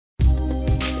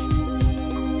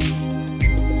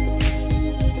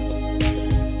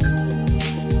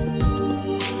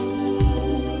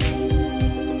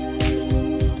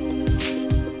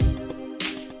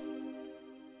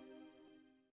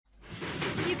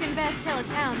best tell a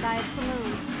town by its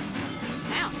saloon.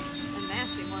 Ouch, a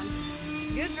nasty one.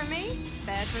 Good for me,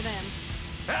 bad for them.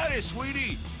 Howdy,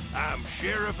 sweetie. I'm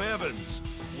Sheriff Evans.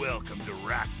 Welcome to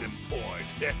Rockton Point.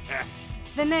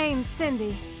 The name's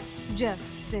Cindy.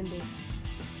 Just Cindy.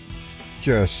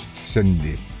 Just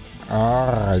Cindy.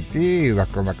 Alrighty,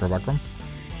 welcome.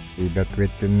 We're back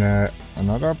with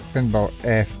another Pinball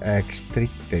FX3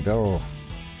 table.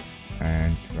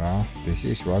 And well, this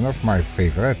is one of my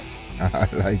favorites. I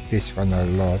like this one a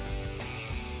lot.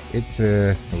 It's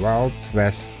a Wild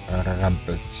West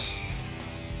Rampage.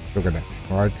 Look at that,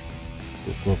 right?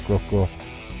 Cool.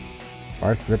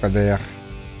 Right, flipper there.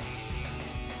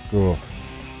 Cool.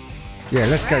 Yeah,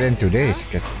 let's get into this.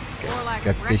 Get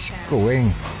this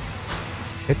going.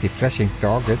 Hit the flashing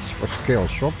targets for scale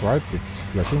shot, right? It's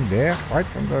flashing there, right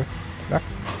on the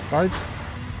left side.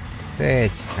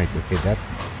 Let's try to hit that.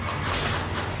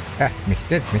 Ah,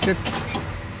 missed it.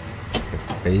 The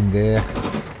train there.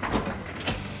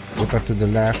 Flipper to the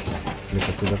left,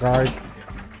 flipper to the right.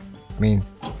 I mean,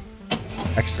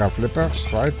 extra flippers,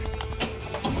 right?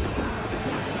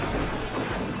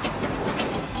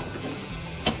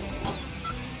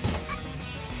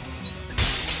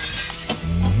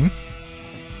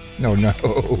 No.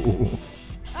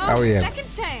 Oh yeah. Second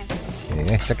chance.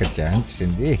 Yeah, second chance,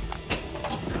 Cindy.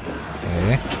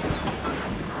 Yeah.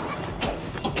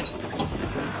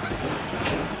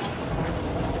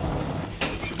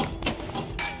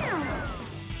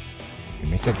 You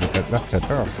missed it with that left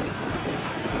flipper.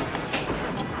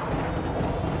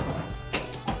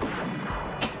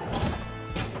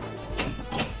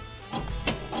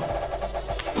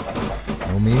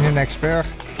 No mean an expert.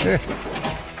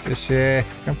 Just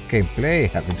some gameplay,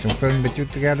 having some fun with you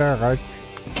together, right?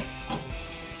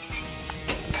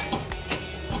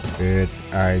 But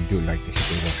I do like this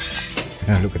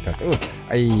table. Look at that. Oh,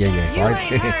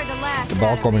 right. The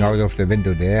ball coming out of the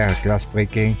window there, glass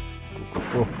breaking.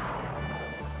 Cool.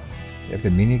 You have the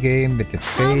mini game with the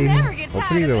train.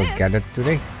 Hopefully we'll get it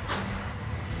today.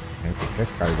 Okay,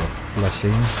 let's try that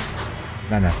flashing.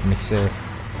 No,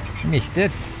 missed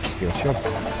it. Skill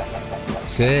shots.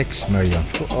 6 million.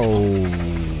 Oh.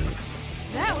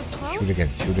 That was close.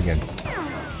 Shoot again.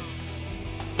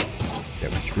 That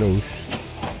was close.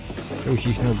 So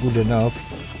she's not good enough.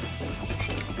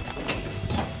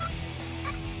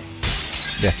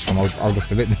 Yes, come out of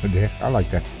the window there. I like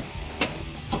that.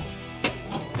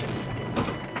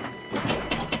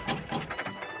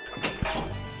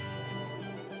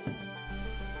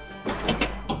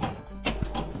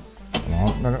 Come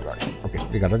on. No. Okay,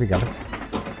 we got it.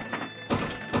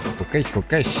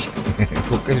 Focus.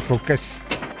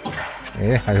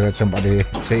 Yeah, I heard somebody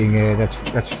saying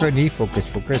that's funny.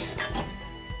 Focus.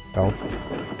 Oh.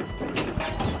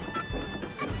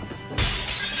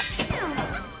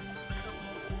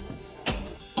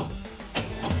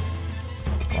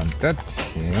 Wanted.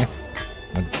 Yeah.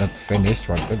 Not finished.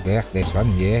 Wanted there. This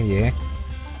one. Yeah.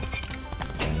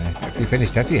 If you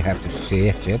finish that, you have to see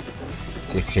it.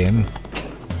 See him.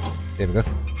 There we go.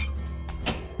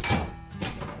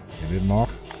 A bit more.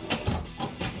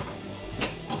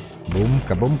 Boom,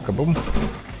 kaboom.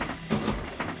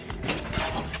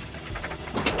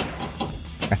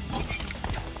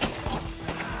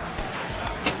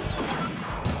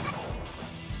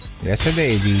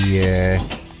 Yesterday the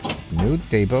new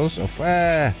tables of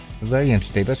Williams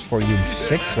tables volume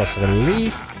 6 was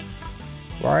released.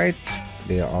 Right?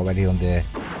 They are already on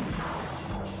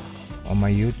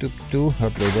my YouTube too.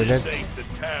 Uploaded it.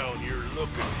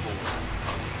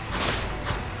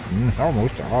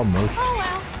 Almost. Oh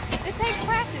well, it takes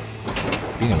practice.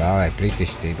 Been a while I played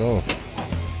this table.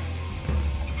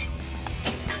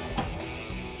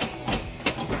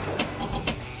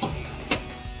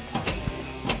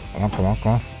 Come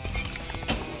on.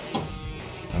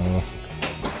 Oh.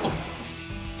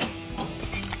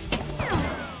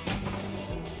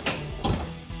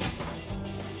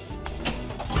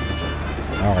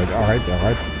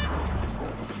 Alright.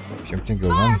 Something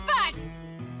going on.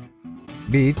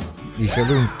 Beat the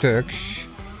saloon Turks.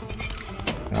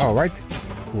 Alright.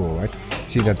 Cool, right?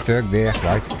 See that Turk there,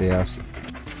 right? There's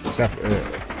stuff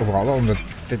overall on the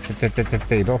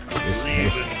table.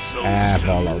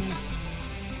 Ball out.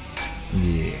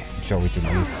 Yeah, sorry to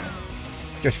move.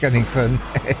 Just getting fun.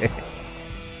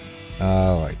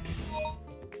 Alright.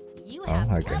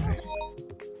 I can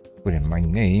put in my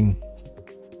name.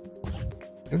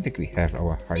 I don't think we have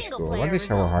our high score. What is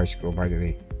our high score, by the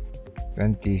way?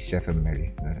 27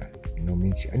 million. No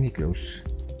means any close.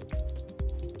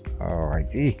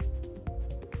 Alrighty.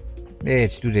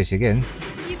 Let's do this again.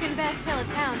 You can best tell a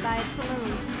town by its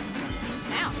saloon.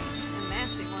 Ouch, a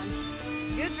nasty one.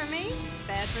 Good for me, me,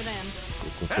 bad for them.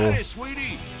 Howdy,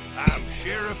 sweetie. I'm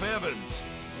Sheriff Evans.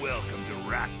 Welcome to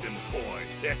Rackton Point.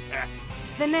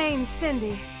 The name's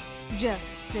Cindy.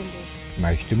 Just Cindy.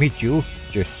 Nice to meet you.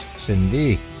 Just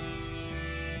Cindy.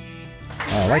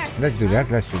 Alright, let's do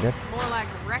that, let's do that. More like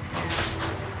Rector.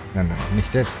 No,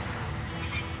 nicht that.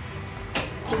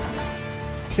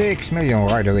 6 million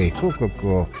right away. Cool, cool,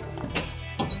 cool.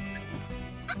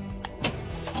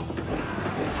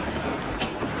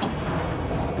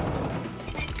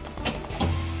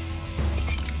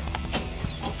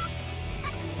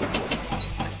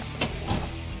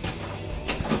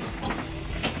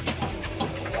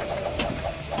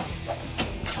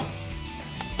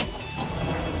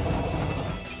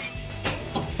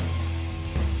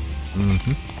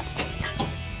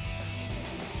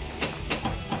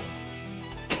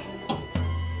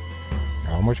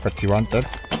 Almost what you wanted.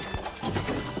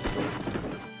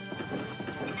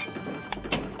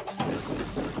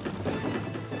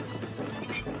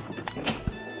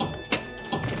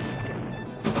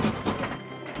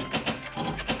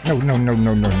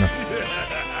 No.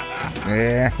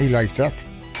 Yeah, he likes that.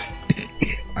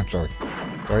 I'm sorry.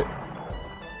 Sorry.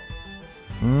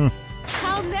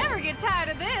 I'll never get tired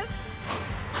of this.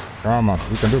 Come on,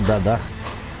 we can do better.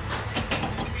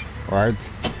 Right.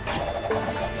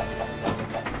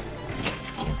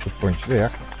 Good points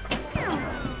there.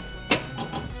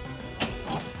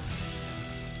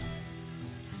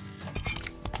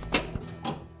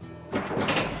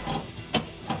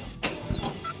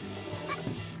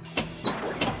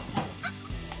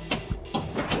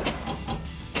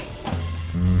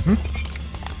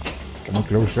 Coming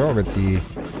closer with the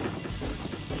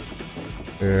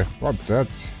what that?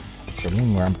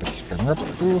 Saloon Rampage coming up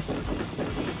to.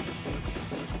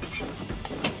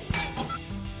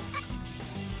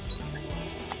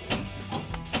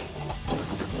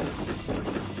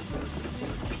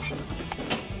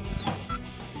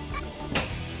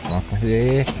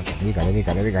 Okay, we got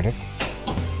it.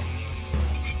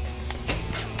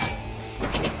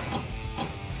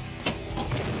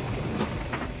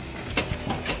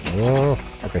 Oh,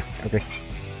 okay.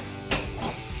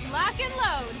 Lock and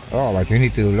load. Oh, but we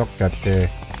need to lock that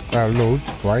load,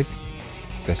 right?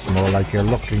 That's more like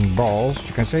locking balls,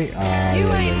 you can say. You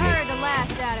ain't heard the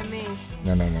last out of me.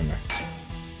 No.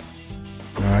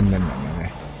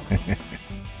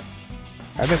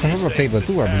 There's another table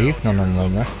too, I believe.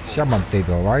 No. Shaman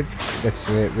table, right? That's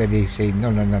where they say no.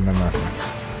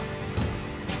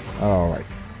 Alright.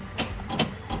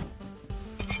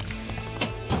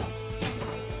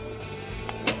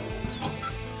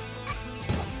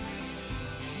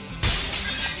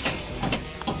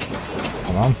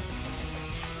 Come on.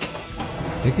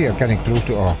 I think we are getting close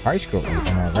to our high score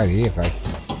even already, if I...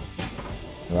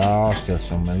 Well, still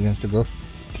some millions to go.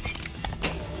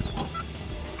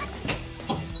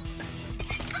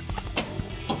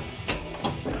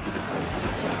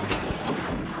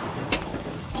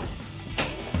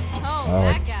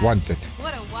 That guy. Wanted.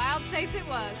 What a wild chase it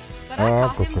was. But I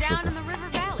caught him down in the river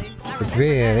valley. But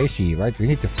where is he, right? We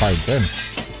need to find him.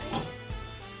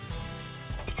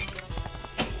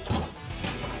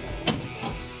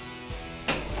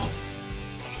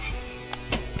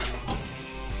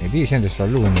 Maybe he's in the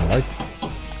saloon, right?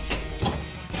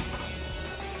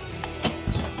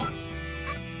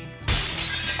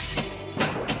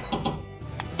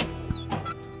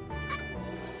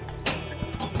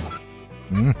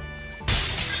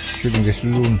 Shooting the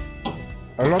saloon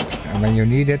a lot, and when you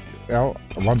need it, well,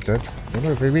 want it. Don't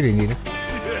know if we really need it.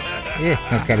 Yeah,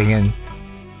 not getting in.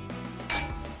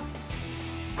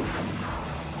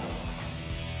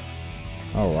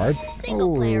 Alright. Oh,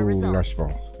 last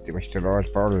ball. It was the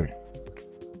last ball.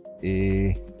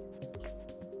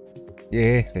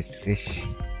 Yeah, let's do this.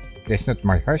 That's not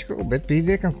my high school, but we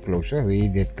did come closer.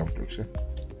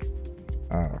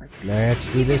 Alright, let's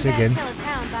do this again. Tell a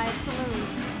town by its saloon.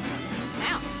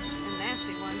 Ouch, a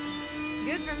nasty one.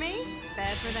 Good for me,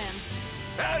 bad for them.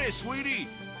 Howdy, sweetie.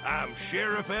 I'm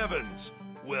Sheriff Evans.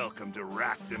 Welcome to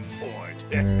Rackton Point.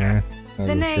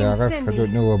 Hello, name's Sheriff. Cindy. I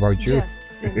don't know about you. Just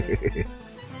Cindy.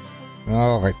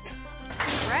 Alright.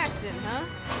 Rackton, huh?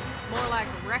 More like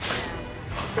Rector.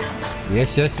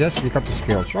 Yes, we got the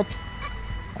skill shot.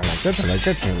 I like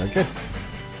it.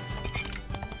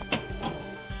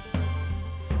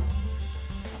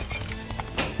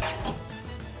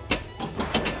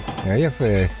 Yeah, you have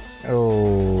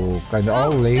kind of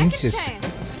all lanes.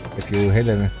 If you hit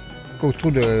them, go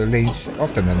through the lanes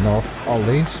often enough, all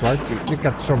lanes, right? You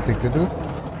got something to do.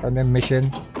 Kind of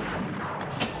mission.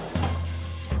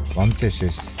 One, this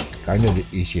is kind of the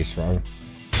easiest one.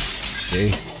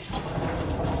 Okay.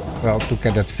 Well, to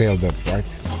get that filled up, right?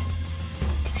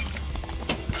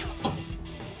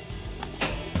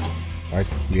 Right,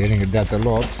 we're hitting that a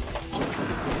lot.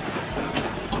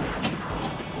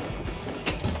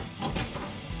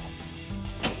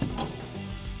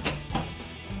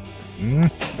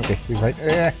 Okay,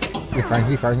 we're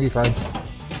fine. We're fine.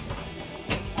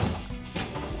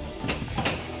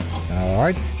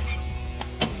 Alright.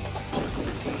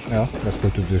 Well, let's go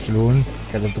to the saloon,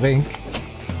 get a drink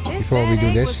before we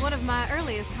do this. Was one of my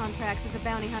earliest contracts as a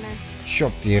bounty hunter.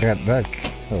 Shot the red duck.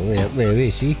 Oh, where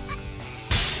is he?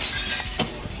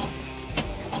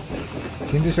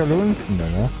 Is he in the saloon?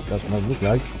 No, does not look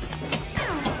like.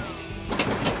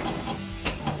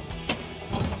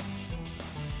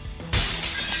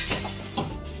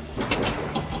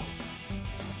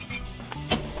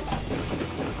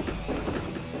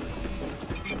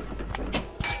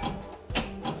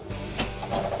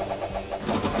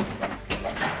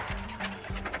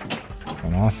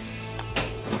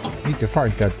 Need to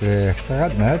find that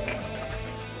redneck.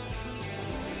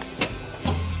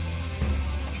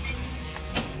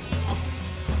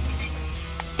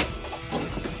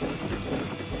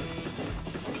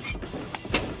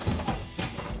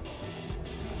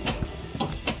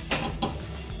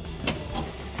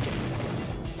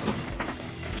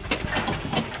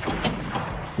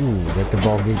 Ooh, that the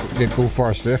ball did go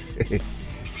faster.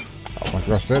 How much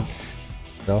was that?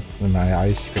 Well, with my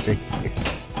eyes, getting.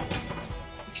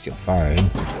 Still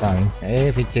fine,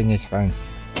 everything is fine.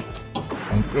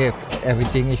 And if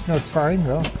everything is not fine,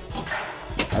 well,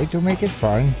 try to make it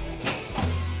fine.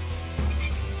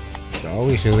 There's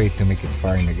always a way to make it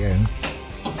fine again.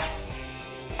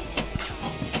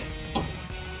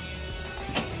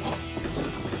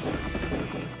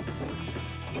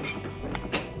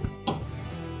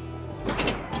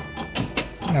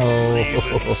 No.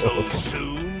 Leaving so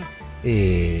soon?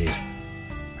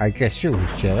 I guess so,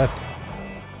 Sheriff.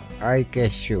 I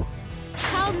guess so.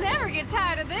 I'll never get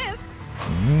tired of this.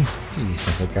 Geez,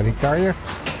 am I getting tired?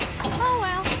 Oh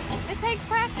well, it takes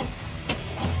practice.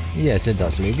 Yes, it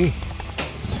does, lady.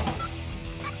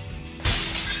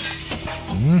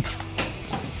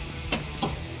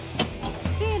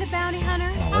 Being a bounty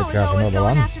hunter, Oh, I let's was have always another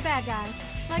going one. after bad guys.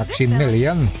 Like this fella.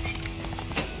 Maximilian.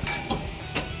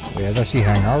 Where does he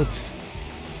hang out?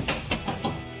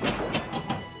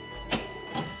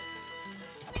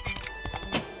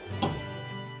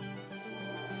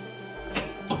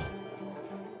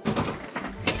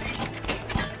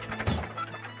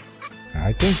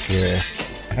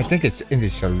 I think it's in the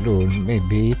saloon,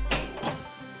 maybe.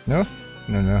 No?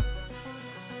 No.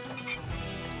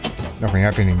 Nothing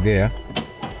happening there.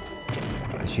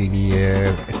 I see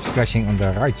it's flashing on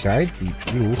the right side, the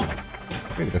blue. I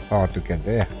think it's hard to get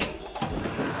there.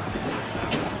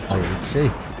 I would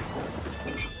say.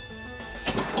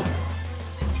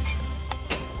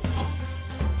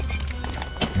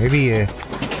 Maybe it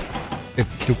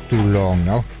took too long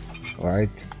now, right?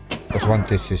 Because one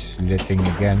this is letting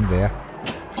again there.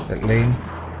 That lane.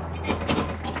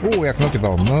 Oh, we have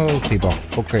multiple.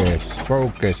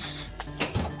 Focus.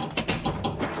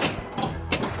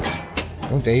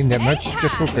 Don't aim that much,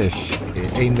 just focus.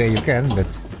 Aim where you can, but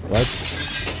what?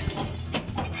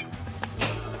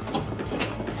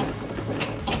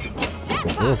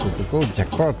 Go,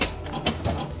 jackpot.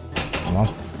 Come on.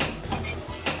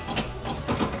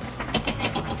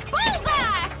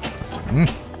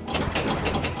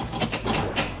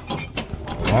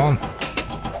 Come on.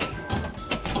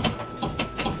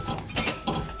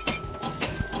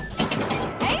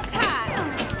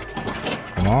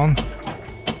 Come on.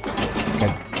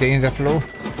 Stay in the flow.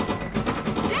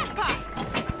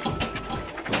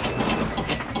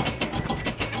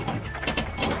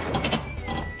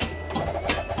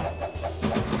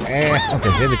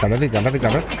 Okay, there we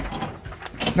got it.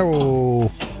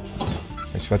 No!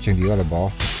 I'm switching the other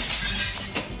ball.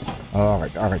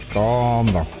 Alright, calm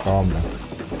down.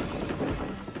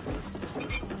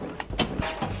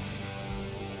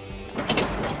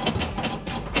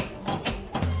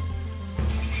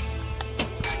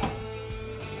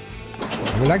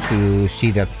 I would like to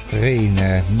see that train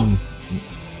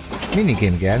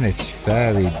minigame again. It's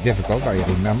very difficult, I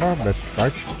remember, but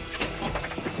right.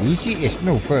 Easy is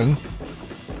no fun.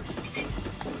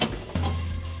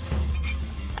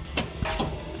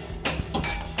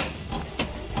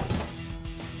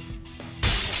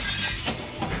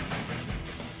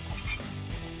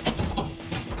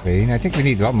 Train, I think we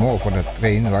need a lot more for that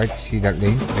train, right? See that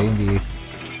lane? Train,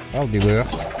 the word,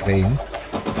 train.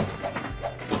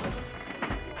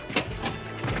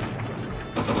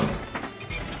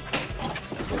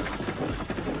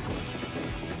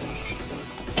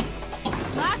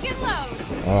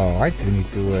 Alright, we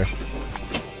need to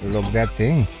lock that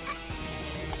thing.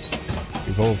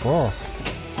 Revolver.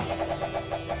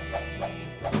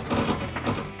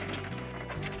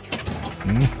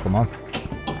 Come on.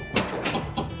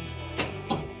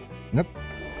 Nope.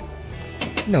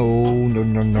 No.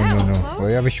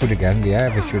 We have a shoot again.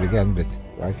 But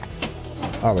right.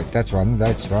 Oh wait, that's one.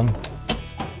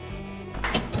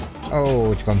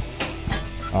 Oh, it's gone.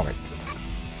 All right.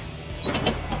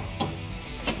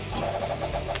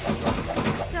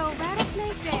 So,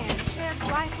 Rattlesnake Dan, Sheriff's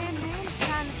right-hand man, is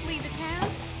trying to flee the town?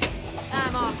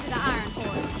 I'm off to the Iron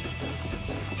Horse.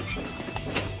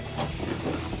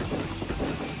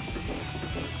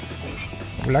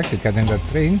 I would like to get in that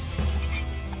train.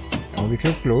 I'll be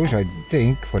too close, I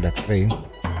think, for that train.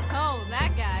 Oh,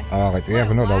 that guy. Alright, we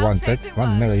have another wanted.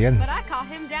 1 million. But I caught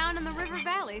him down in the river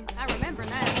valley. I remember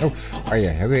now. Oh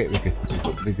yeah, we good.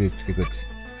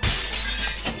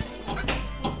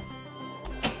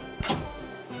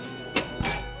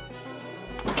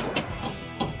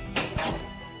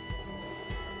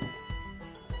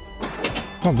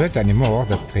 Not that anymore,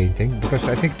 that train thing, because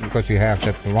I think because we have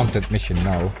that wanted mission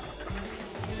now.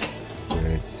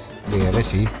 But where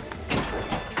is he?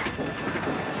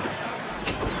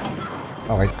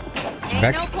 Alright, he's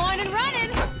back. No point in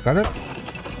running. Got it?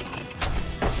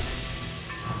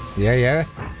 Yeah.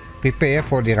 Prepare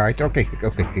for the ride. Okay,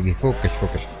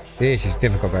 focus. This is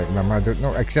difficult, I remember. I don't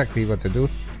know exactly what to do.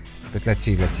 But let's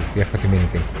see. We have got the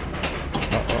minigame.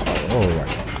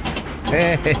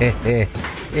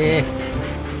 Right.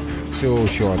 So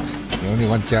short. Only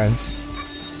one chance.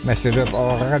 Messed it up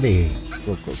already.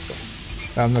 Go.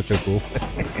 I'm not so cool.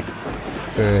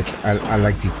 But I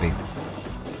like the train.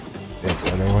 That's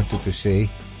what I wanted to say.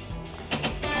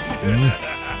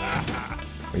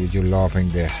 Why are you laughing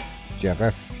there?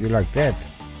 Sheriff, you like that?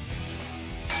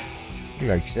 He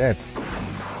likes that.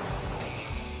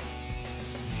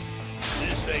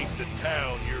 This ain't the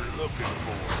town you're looking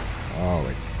for. Oh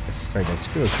wait, let's try that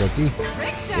skill, Shorty.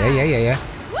 Rickshaw. Yeah.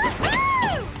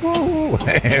 Whoa!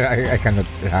 I cannot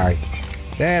high.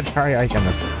 That high I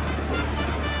cannot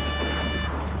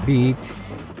beat.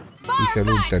 These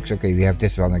saloon tugs. Okay, we have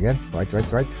this one again. Right.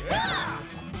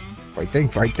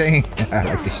 Fighting. I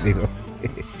like this level.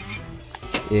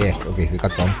 Yeah, okay, we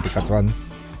got one.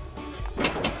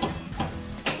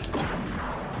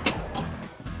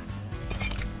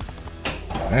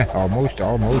 Almost.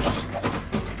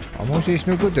 Almost is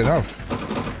not good enough.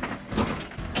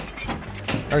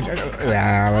 What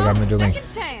am I doing?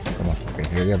 Come on, okay,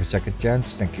 here we have a second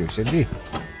chance. Thank you, Cindy.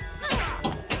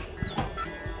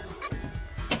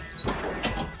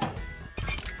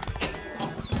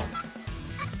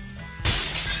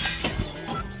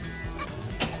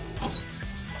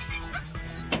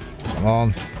 Come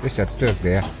on, there's that Turk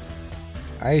there.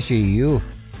 I see you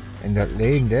in that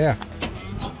lane there.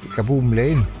 The kaboom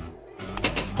lane.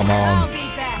 Come on.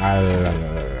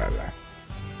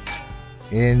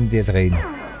 In the train.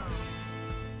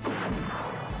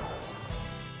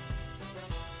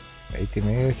 Wait a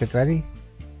minute, is it ready?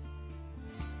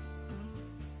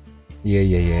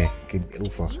 Yeah. Get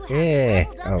over. Yeah.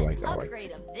 Alright.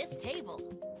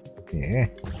 Yeah,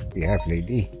 we have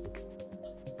lady.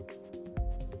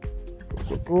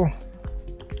 Go.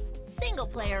 Single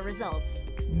player results.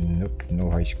 Nope,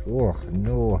 no high score.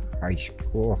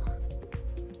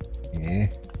 Yeah.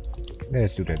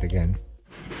 Let's do that again.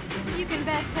 You can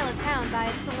best tell a town by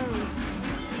its saloon.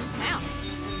 Ouch,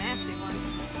 a nasty one.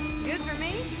 Good for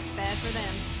me, bad for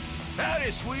them.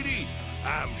 Howdy, sweetie.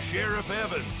 I'm Sheriff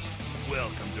Evans.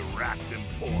 Welcome to Rockton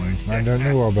Point. I don't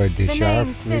know about this, The Sheriff,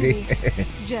 name's really. Cindy.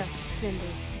 Just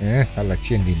Cindy. Yeah, I like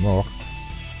Cindy more.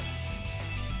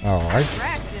 Alright.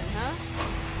 Rackton, huh?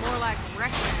 More like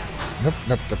Wreckdown.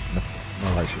 Nope. No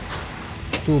high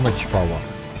score. Too much power.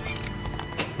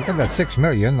 You got that 6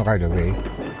 million right away.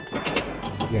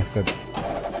 Yes, that.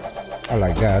 I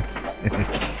like that.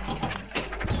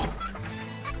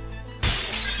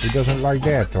 He doesn't like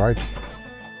that, right?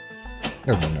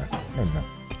 No.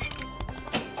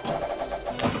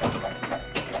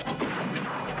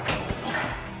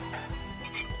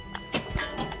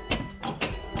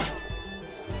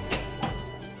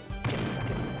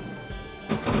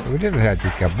 We didn't have the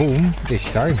kaboom this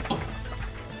time.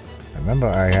 I remember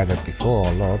I had it before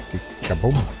a lot, the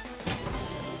kaboom.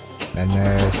 And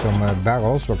some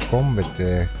barrels will come with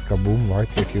kaboom, right,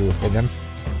 if you hit them.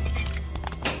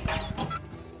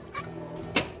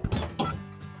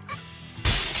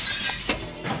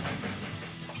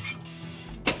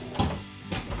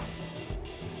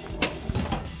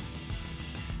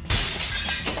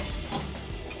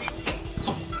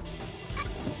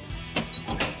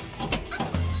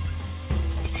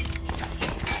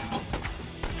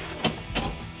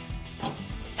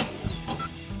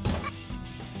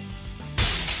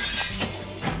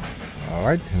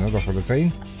 Alright, another for the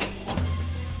train.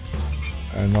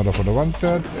 Another for the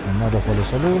wanted, another for the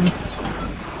saloon.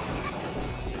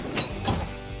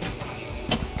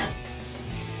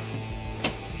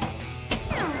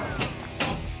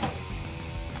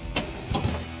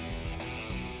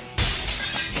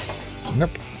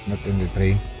 Nope, not in the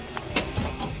train.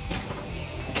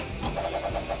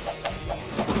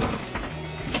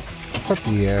 I've got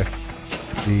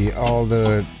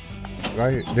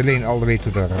the lane all the way to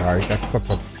the right. I forgot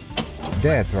what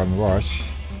that one was.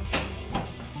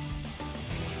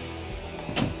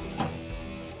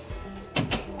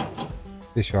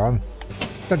 This one.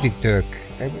 Study Turk.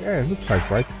 Looks like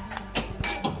right.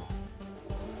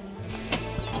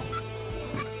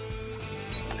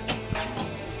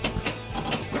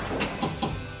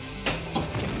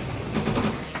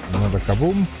 Another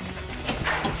kaboom.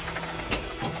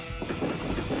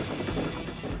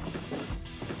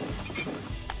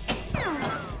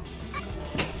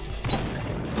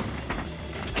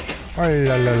 Oh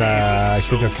la la la, I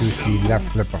should have used the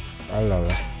left flipper. Oh la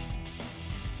la.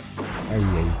 Ay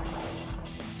ay.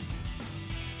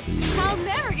 I'll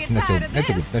never get tired of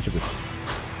this. Not too good.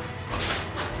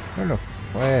 No.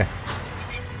 Where?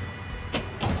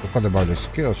 I forgot about the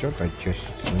skill shot, I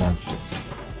just launched it.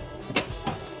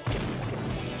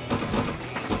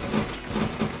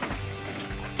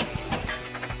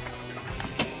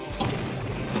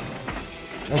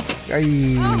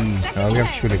 Okay. Oh, we have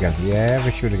to shoot again. Yeah,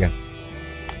 we shoot again.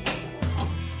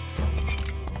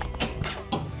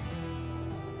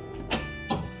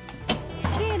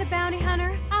 Being a bounty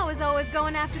hunter, I was always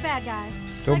going after bad guys.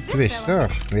 Tom Like this Twister, fella.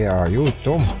 where are you,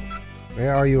 Tom?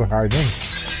 Where are you hiding?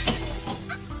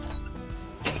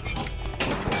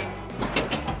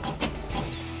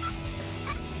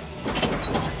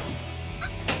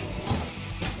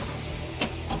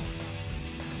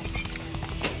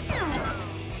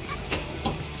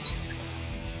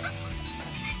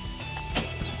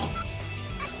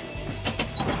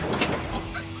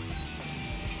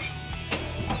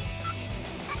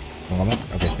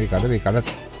 Okay, we got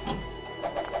it.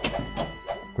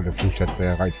 Could have used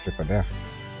that right flipper there.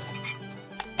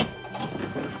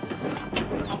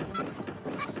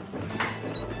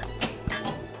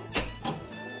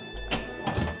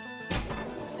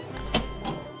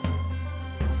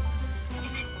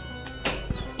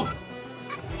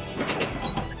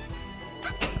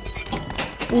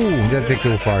 Ooh, that did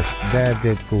go fast. That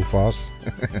did go fast.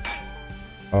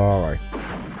 Alright.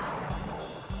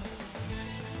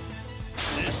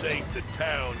 This ain't the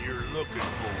town you're looking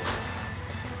for.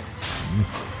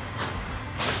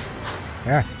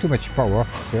 Yeah, too much power.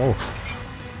 So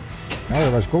now I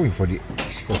was going for the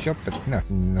skill shot, but no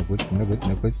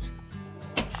good.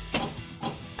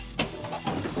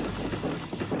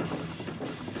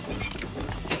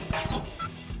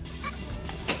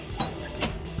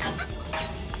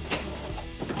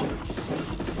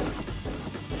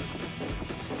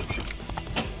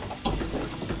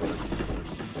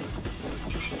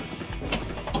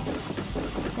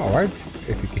 Alright,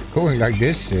 if we keep going like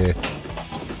this,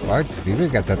 right, we will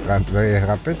get that Rampage.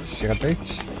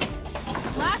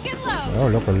 Lock and load. Oh,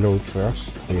 look, a load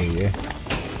first. Yeah.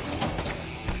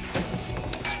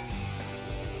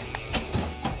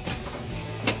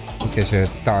 It is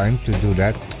time to do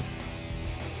that.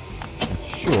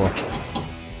 Sure.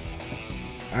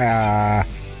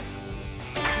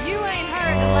 You ain't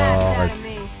heard the last out of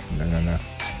me. No.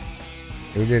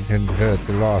 You didn't hurt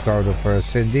the last out of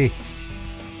Cindy.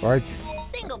 Right?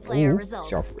 Single player results.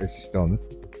 Job is done.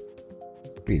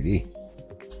 Really?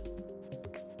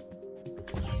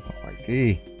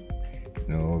 Alrighty.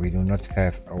 No, we do not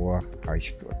have our high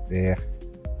score there.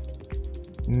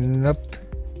 Nope.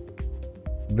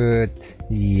 But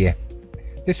yeah,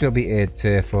 this will be it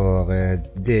for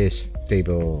this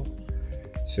table.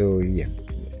 So yeah,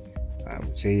 I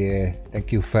would say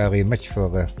thank you very much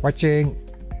for watching.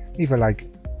 Leave a like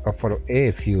or follow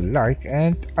if you like,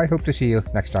 and I hope to see you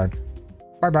next time.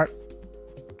 Bye bye.